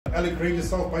Alec Ranger,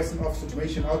 South Bison Office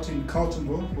Automation, out in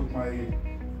Carletonville with my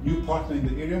new partner in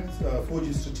the area,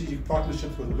 forging strategic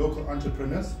partnerships with local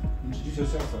entrepreneurs. Introduce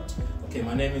yourself, sir. Okay,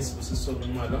 my name is Usiso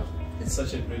Lumalo. It's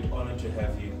such a great honor to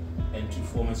have you and to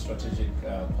form a strategic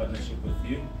partnership with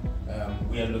you.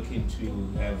 We are looking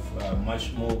to have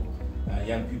much more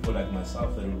young people like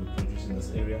myself that will be producing in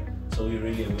this area. So we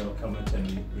really welcome it and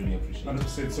we really appreciate it.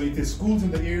 100%. So if there's schools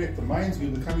in the area, the mines,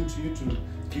 we'll be coming to you to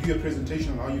give you a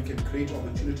presentation on how you can create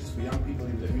opportunities for young people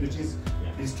in the communities.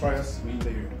 Yeah. Please try us. We're in the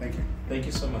area. Thank you. Thank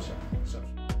you so much.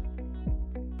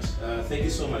 Thank you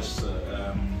so much,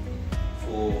 sir,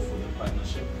 for the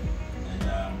partnership. And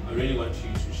I really want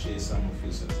you to share some of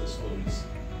your success stories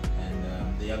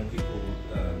and the young people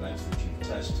lives that you've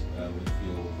touched with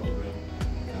your program,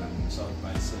 South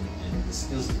Bison, and the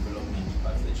skills development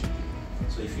part that you do.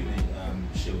 So if you may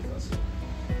share with us.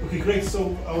 Okay, great.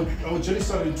 So our journey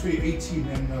started in 2018,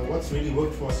 and what's really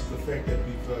worked for us is the fact that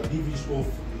we've leveraged off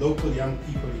local young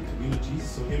people in communities.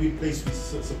 So every place we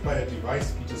supply a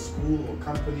device, be it a school or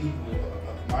company or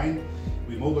a mine,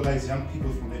 we mobilize young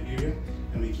people from that area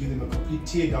and we give them a complete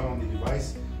tear down on the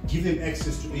device, give them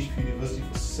access to HP University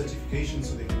for certification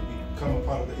so they can become a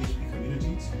part of the HP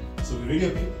community. So we're really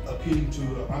appealing to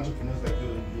entrepreneurs like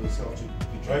yourself to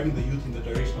be driving the youth in the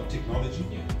direction of technology.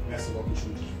 Yeah. Massive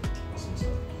opportunity. Awesome stuff.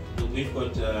 Look, we've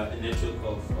got a network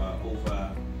of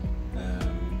over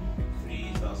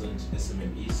 3,000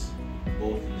 SMMEs,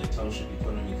 both in the Township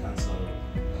Economy Council,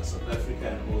 South Africa,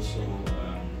 and also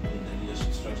in the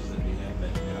leadership structures that we have,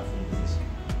 like the African Business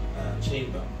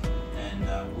Chamber.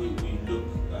 And we look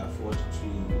forward to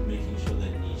making sure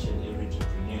that each and every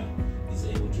entrepreneur is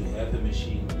able to have a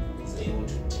machine, is able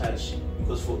to touch,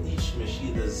 because for each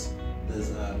machine there's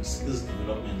skills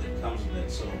development that comes with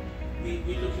that. So we're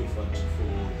looking forward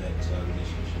for that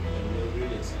relationship, and we're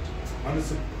really excited.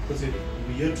 Honestly, because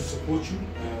we're here to support you.